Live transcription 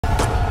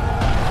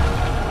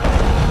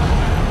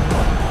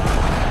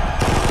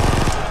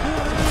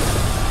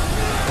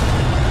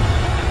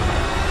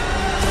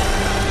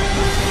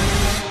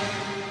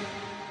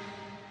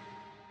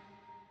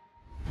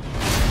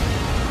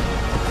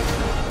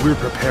We're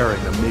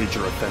preparing a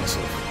major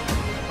offensive.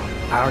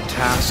 Our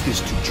task is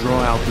to draw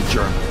out the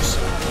Germans.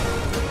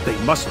 They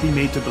must be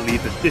made to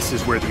believe that this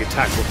is where the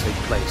attack will take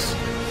place.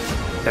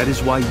 That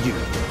is why you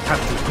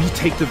have to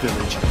retake the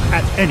village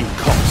at any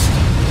cost.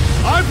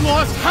 I've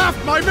lost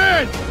half my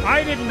men!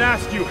 I didn't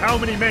ask you how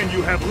many men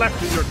you have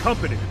left in your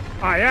company.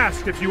 I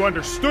asked if you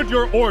understood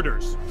your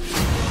orders.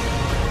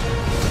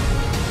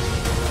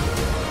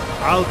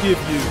 I'll give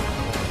you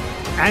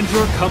and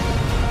your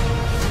company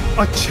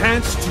a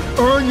chance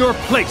to earn your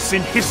place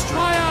in history.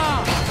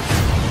 Fire!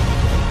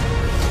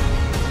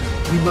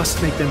 We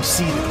must make them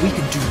see that we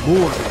can do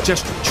more than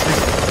just retreat.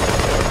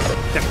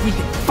 That we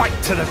can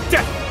fight to the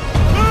death.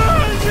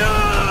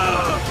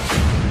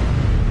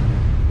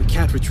 We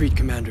can't retreat,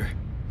 Commander.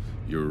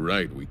 You're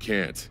right, we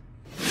can't.